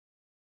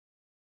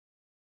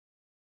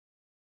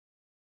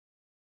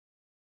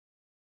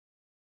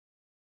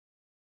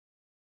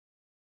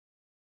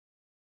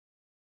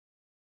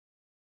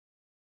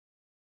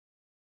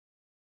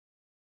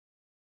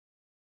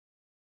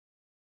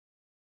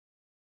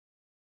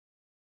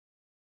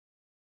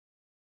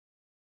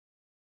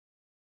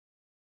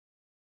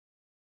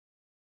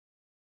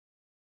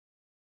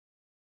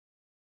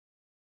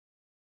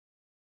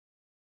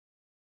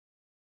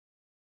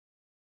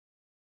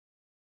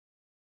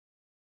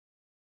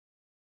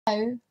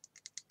how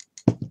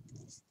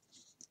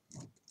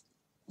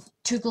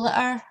to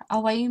glitter a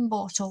wine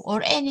bottle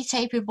or any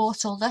type of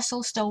bottle. This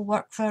will still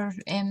work for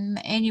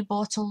any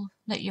bottle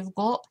that you've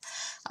got.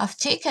 I've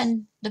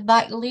taken the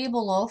back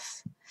label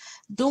off.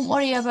 Don't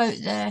worry about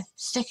the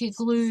sticky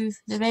glue,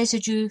 the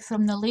residue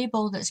from the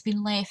label that's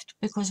been left,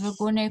 because we're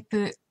going to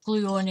put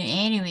glue on it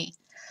anyway.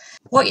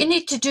 What you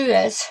need to do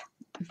is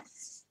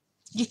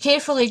you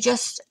carefully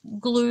just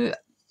glue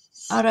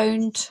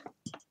around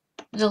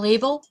the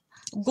label,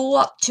 go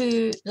up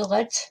to the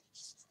lid.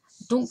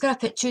 Don't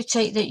grip it too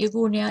tight that you're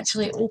going to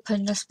actually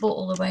open this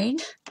bottle of wine.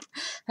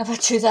 If I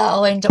do that,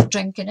 I'll end up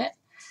drinking it.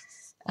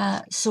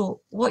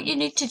 So what you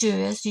need to do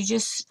is you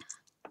just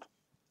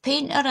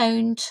paint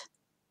around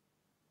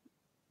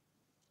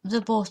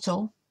the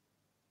bottle.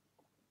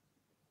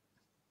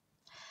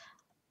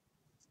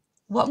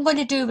 What I'm going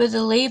to do with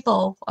the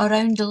label,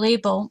 around the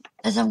label,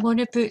 is I'm going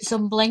to put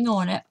some bling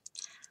on it.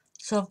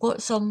 So I've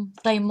got some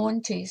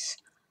diamantes.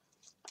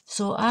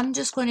 So I'm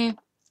just going to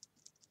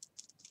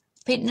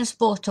paint this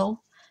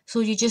bottle. So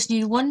you just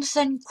need one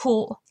thin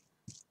coat.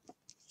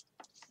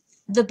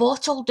 The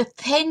bottle,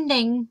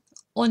 depending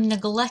on the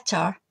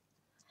glitter,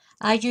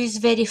 I use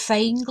very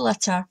fine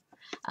glitter,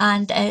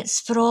 and it's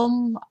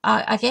from,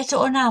 I get it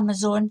on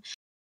Amazon.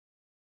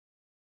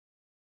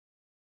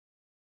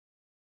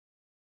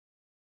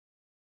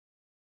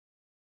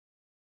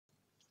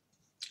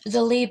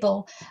 The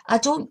label, I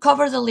don't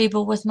cover the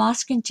label with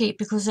masking tape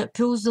because it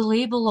pulls the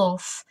label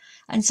off,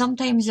 and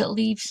sometimes it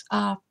leaves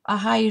a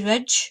high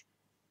ridge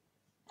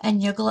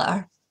in your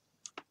glitter.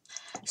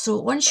 So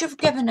once you've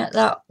given it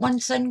that one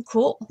thin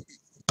coat,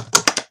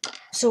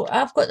 so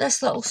I've got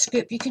this little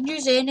scoop. You can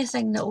use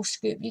anything that'll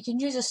scoop. You can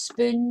use a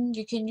spoon,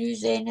 you can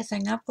use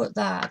anything. I've got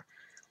that.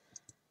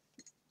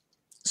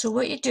 So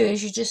what you do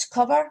is you just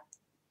cover.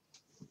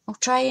 I'll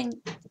try and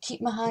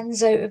keep my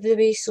hands out of the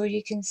way so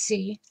you can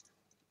see.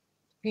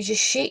 You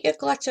just shake your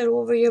glitter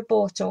over your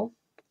bottle.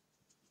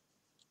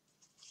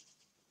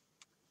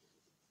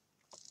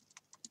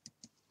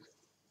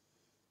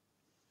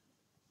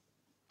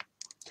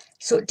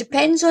 So it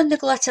depends on the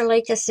glitter,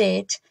 like I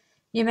said.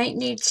 You might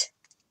need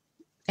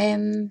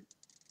 3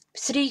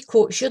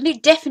 coats. You'll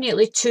need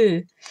definitely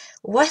 2.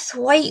 With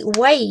white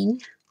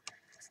wine,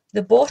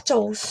 the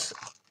bottles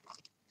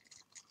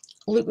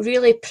look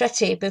really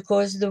pretty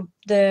because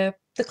the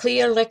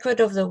clear liquid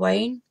of the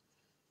wine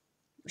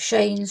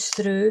shines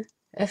through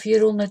if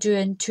you're only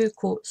doing 2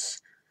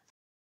 coats.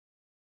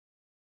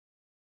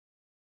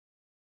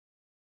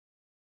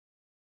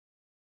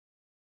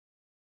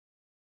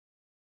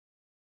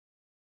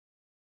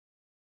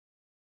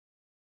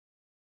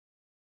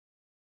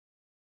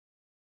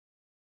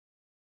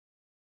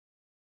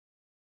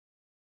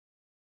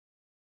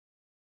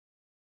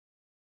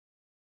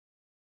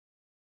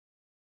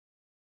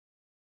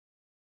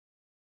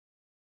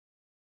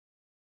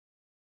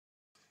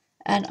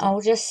 And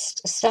I'll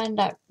just stand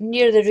up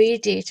near the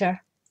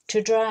radiator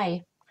to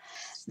dry.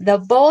 The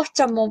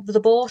bottom of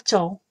the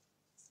bottle,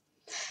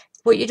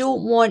 what you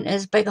don't want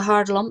is big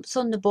hard lumps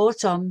on the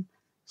bottom.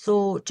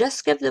 So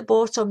just give the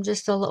bottom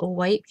just a little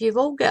wipe. You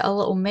will get a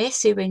little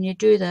messy when you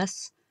do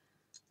this.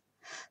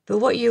 But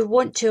what you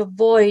want to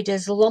avoid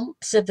is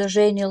lumps. If there's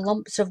any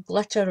lumps of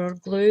glitter or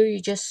glue,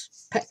 you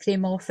just pick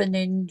them off and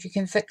then you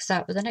can fix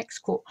that with the next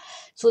coat.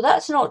 So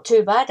that's not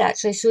too bad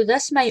actually. So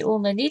this might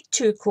only need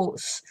 2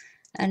 coats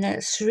and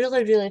it's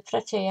really, really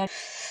pretty.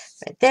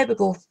 But there we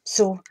go.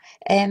 So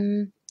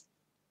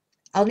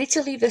I'll need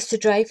to leave this to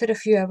dry for a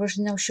few hours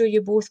and I'll show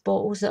you both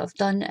bottles that I've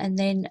done, and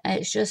then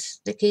it's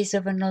just the case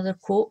of another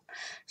coat.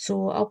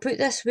 So I'll put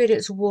this where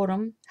it's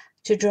warm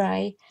to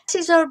dry.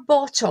 This is our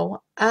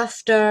bottle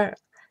after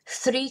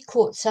 3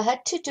 coats. I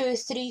had to do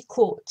 3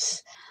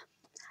 coats.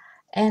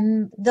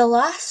 The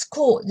last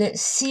coat that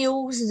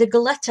seals the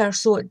glitter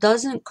so it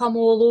doesn't come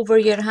all over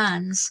your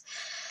hands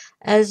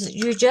is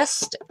you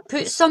just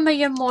put some of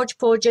your Mod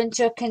Podge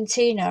into a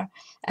container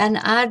and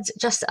add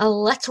just a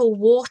little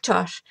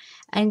water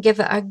and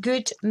give it a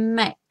good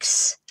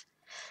mix.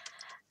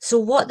 So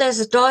what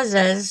this does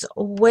is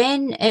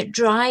when it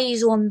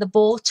dries on the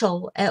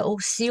bottle, it'll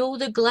seal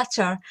the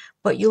glitter,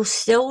 but you'll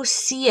still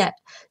see it,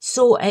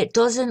 so it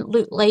doesn't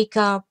look like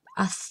a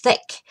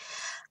thick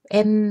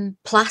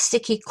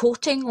plasticky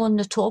coating on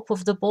the top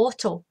of the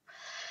bottle.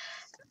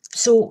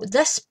 So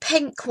this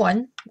pink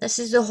one, this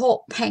is the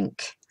hot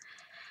pink.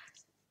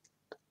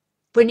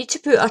 We need to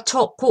put a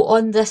top coat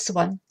on this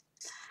one.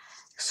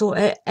 So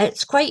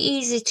it's quite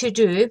easy to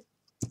do.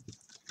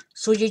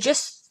 So you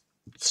just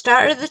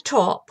start at the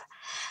top.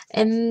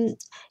 You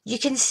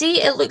can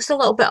see it looks a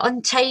little bit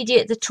untidy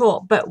at the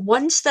top, but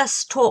once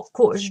this top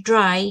coat is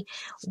dry,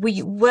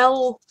 we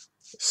will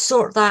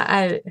sort that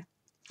out.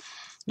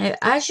 Now,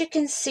 as you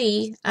can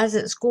see, as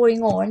it's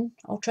going on,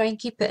 I'll try and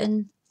keep it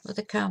in with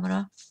the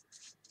camera.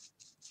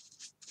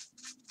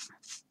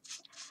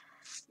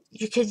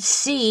 You can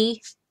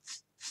see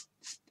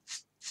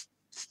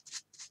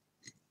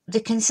the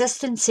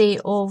consistency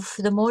of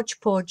the Mod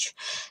Podge.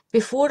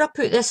 Before I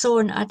put this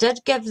on, I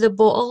did give the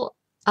bottle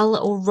a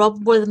little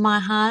rub with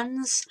my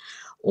hands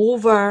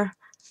over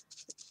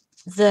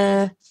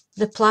the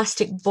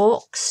plastic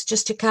box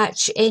just to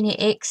catch any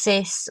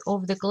excess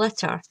of the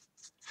glitter.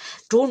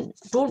 Don't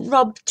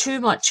rub too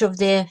much of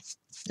the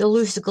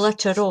loose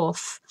glitter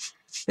off,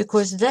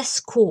 because this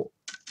coat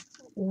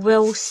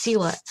will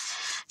seal it.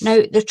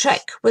 Now the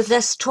trick with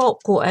this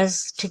top coat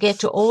is to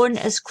get it on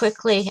as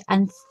quickly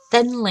and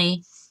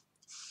thinly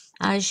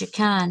as you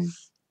can.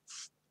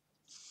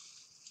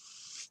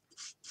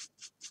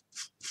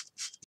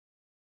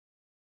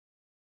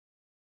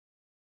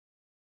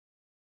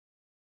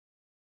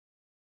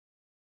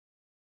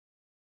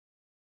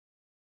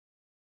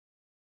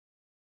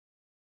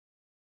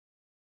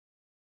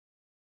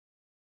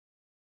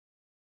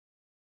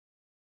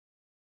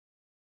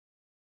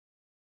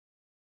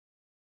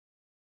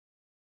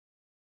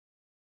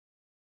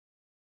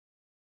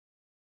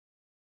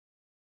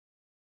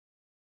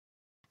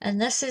 And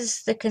this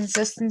is the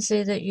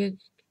consistency that you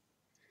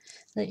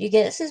get.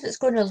 This is what it's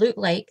going to look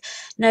like.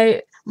 Now,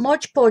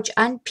 Mod Podge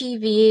and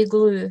PVA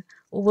glue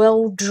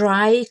will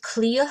dry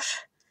clear,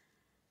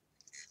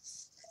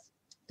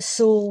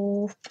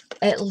 so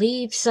it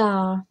leaves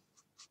like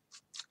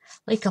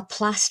a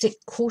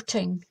plastic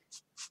coating,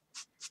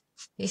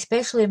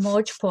 especially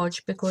Mod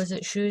Podge, because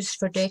it's used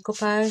for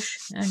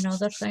decoupage and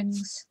other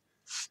things.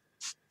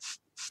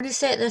 I'm going to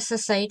set this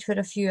aside for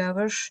a few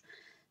hours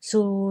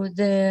so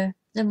the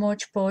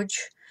Mod Podge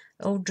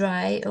will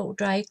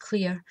dry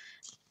clear.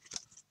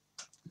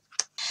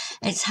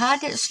 It's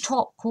had its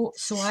top coat,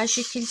 so as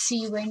you can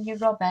see when you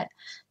rub it,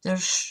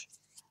 there's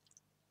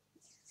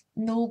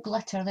no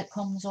glitter that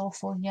comes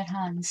off on your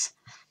hands.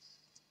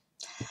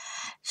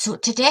 So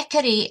to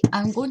decorate,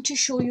 I'm going to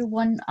show you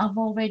one I've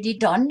already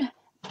done.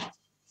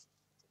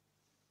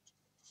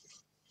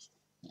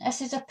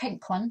 This is a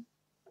pink one.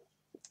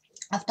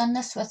 I've done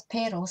this with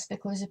pearls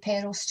because the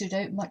pearls stood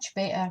out much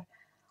better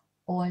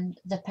on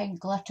the pink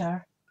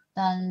glitter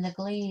than the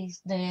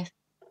glaze, than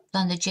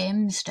the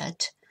gems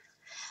did.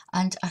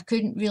 And I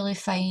couldn't really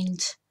find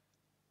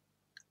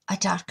a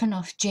dark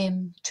enough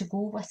gem to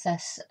go with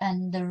this,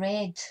 and the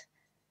red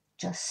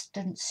just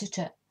didn't suit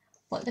it,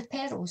 but the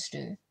pearls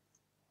do.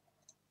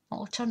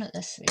 I'll turn it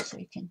this way so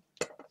you can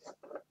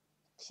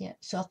see it.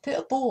 So I've put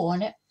a bow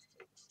on it.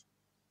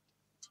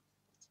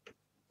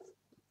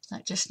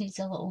 That just needs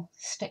a little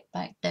stick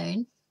back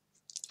down.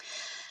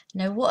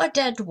 Now what I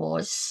did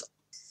was,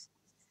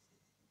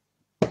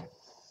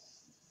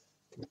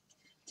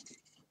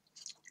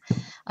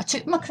 I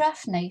took my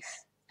craft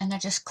knife and I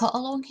just cut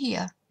along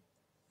here,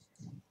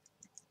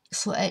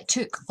 so it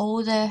took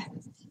all the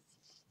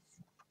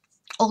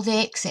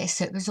excess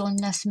that was on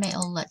this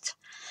metal lid.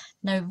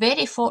 Now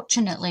very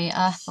fortunately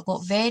I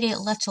got very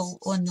little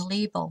on the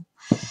label.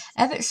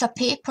 If it's a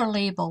paper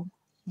label,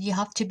 you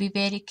have to be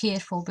very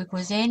careful,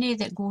 because any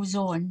that goes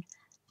on,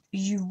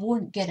 you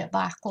won't get it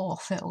back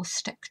off, it'll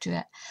stick to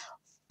it.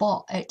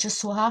 But it just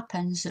so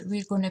happens that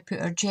we're going to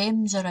put our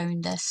gems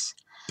around this.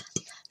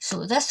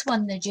 So this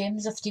one, the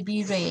gems have to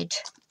be red.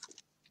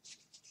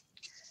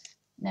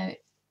 Now,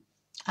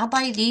 I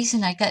buy these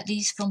and I get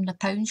these from the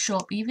pound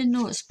shop. Even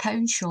though it's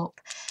pound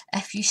shop,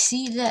 if you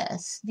see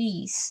this,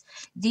 these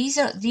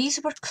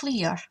were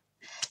clear.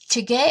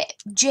 To get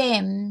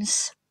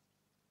gems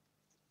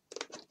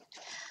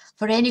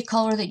for any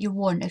colour that you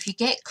want, if you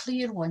get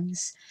clear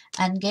ones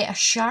and get a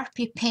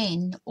Sharpie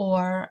pen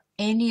or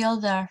any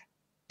other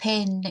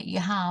pen that you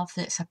have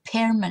that's a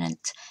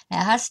permanent,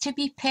 it has to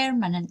be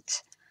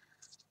permanent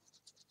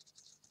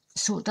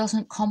so it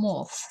doesn't come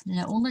off, and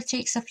it only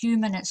takes a few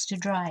minutes to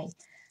dry.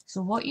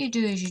 So what you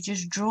do is you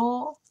just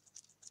draw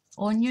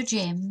on your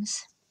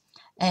gems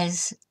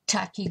is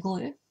tacky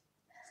glue.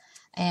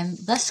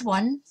 This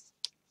one,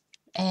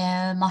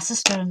 my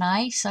sister and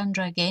I,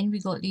 Sandra again,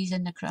 we got these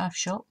in the craft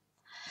shop.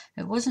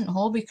 It wasn't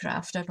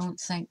Hobbycraft, I don't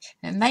think.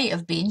 It might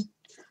have been.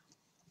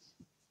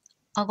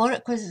 I got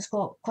it because it's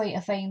got quite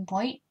a fine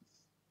point.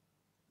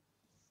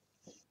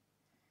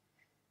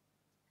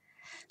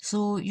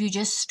 So you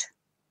just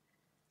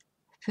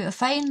put a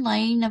fine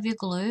line of your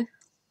glue.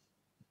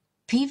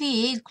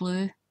 PVA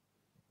glue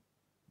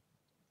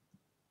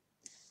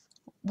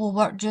will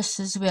work just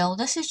as well.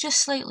 This is just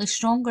slightly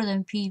stronger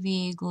than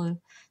PVA glue.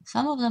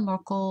 Some of them are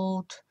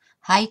called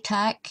high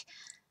tack.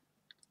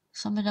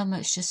 Some of them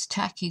it's just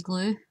tacky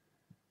glue.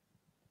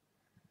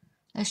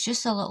 It's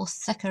just a little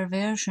thicker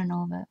version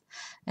of it.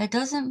 It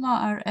doesn't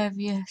matter if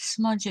you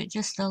smudge it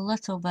just a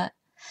little bit.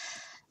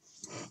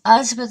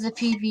 As with the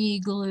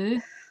PVA glue,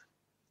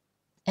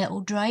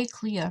 it'll dry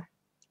clear.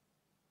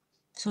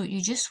 So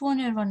you just want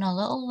to run a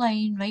little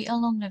line right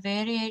along the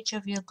very edge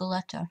of your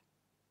glitter.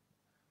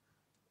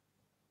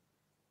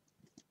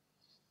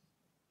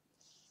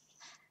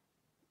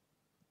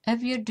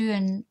 If you're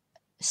doing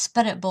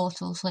spirit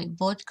bottles like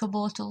vodka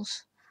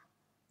bottles,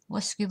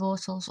 whiskey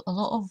bottles, a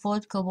lot of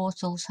vodka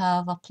bottles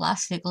have a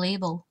plastic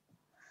label.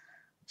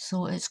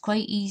 So it's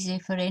quite easy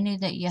for any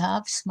that you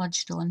have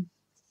smudged on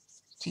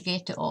to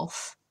get it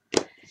off.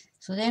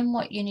 So then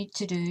what you need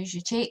to do is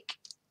you take,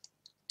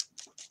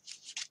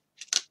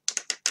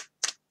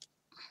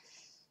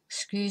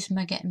 excuse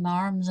me getting my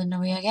arms in the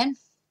way again.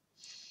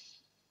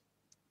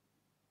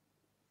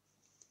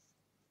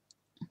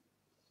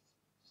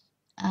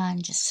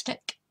 and just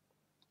stick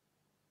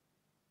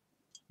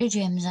your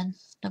gems in.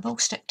 They will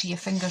stick to your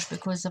fingers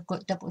because they've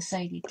got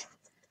double-sided.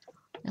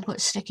 They've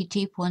got sticky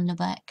tape on the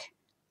back.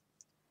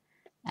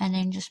 And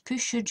then just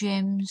push your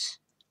gems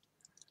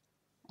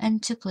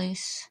into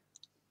place.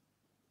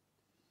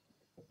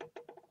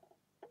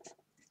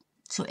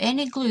 So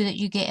any glue that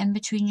you get in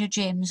between your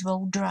gems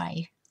will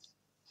dry.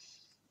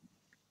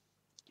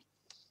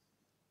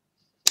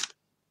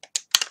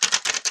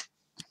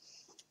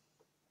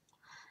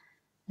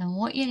 And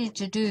what you need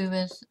to do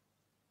is,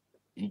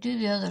 you do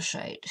the other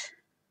side.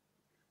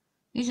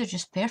 These are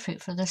just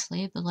perfect for this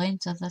label, the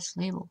length of this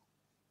label.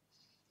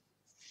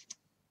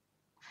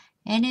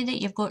 Any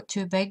that you've got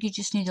too big, you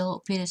just need a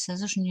little pair of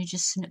scissors and you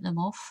just snip them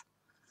off.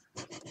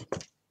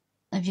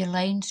 If your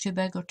line's too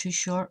big or too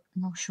short,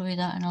 and I'll show you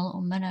that in a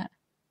little minute.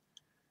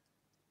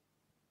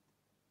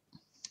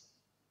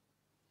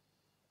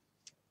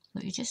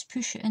 But you just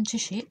push it into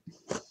shape.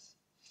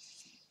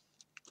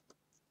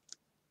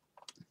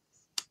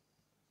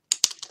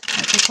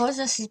 But because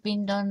this has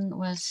been done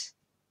with,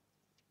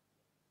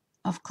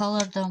 I've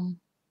coloured them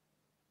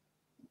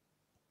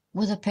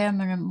with a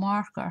permanent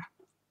marker.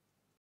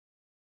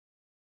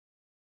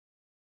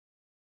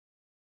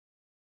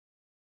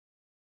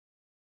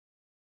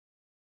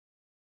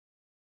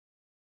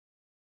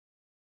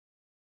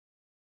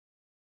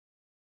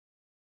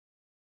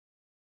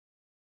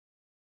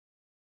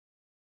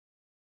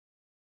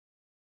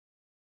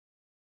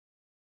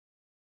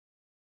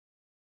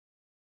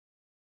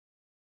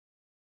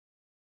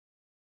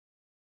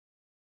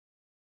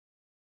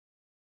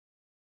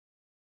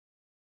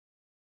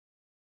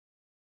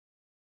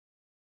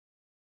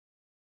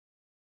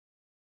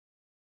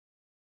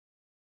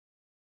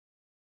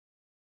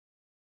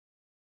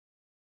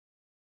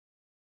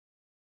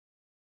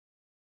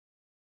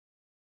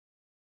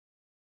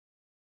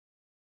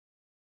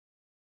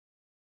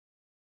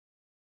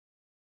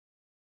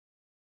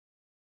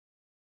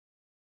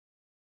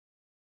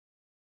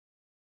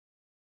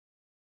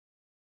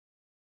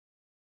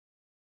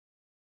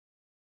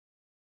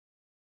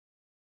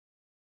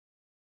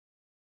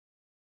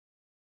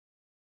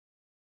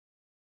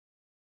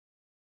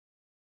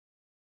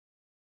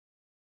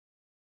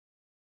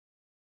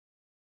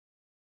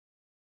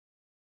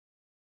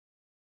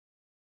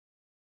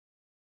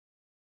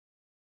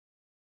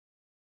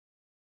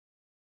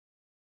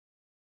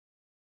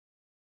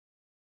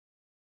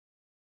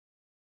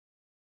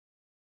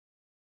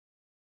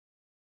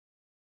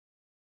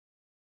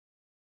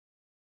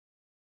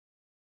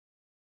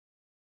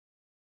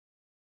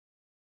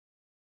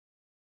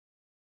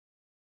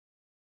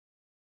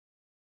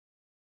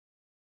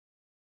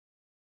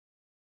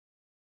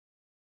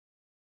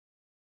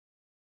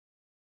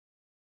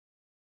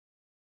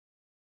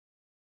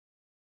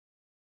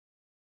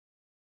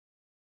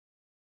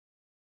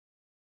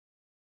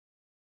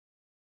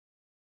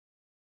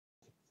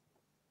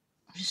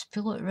 Just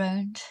pull it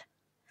round.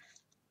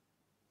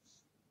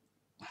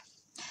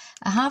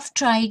 I have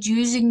tried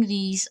using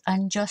these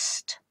and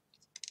just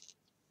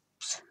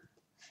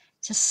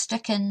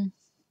sticking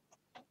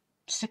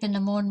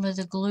them on with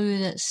the glue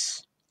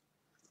that's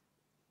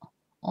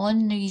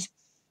on these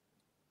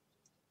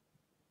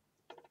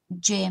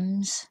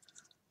gems,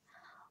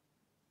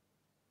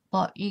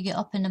 but you get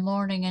up in the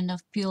morning and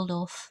they've peeled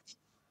off.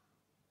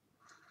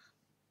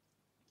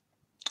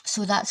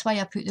 So that's why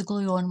I put the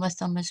glue on with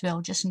them as well,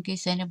 just in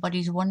case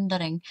anybody's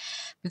wondering,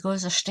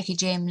 because they're sticky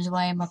gems,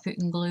 why am I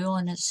putting glue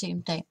on at the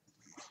same time?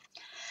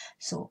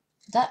 So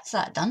that's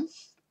that done,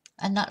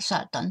 and that's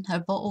that done. Our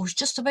bottle's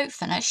just about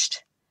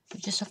finished. We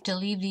just have to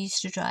leave these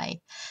to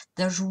dry.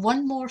 There's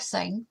one more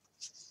thing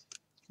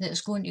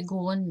that's going to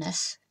go on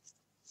this,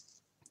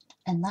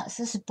 and that's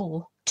this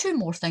bow. Two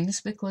more things,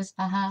 because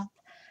I have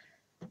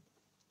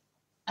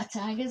a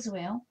tag as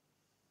well.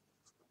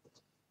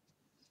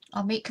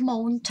 I'll make my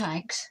own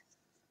tags,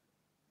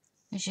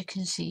 as you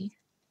can see.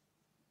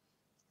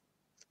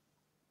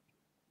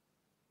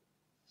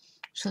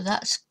 So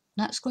that's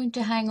going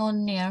to hang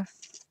on there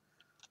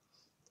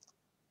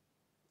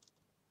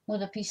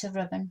with a piece of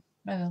ribbon,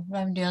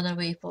 round the other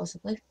way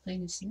possibly,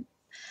 please.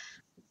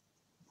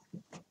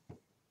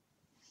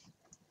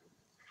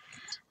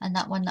 And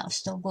that one that I've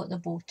still got the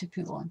bow to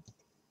put on.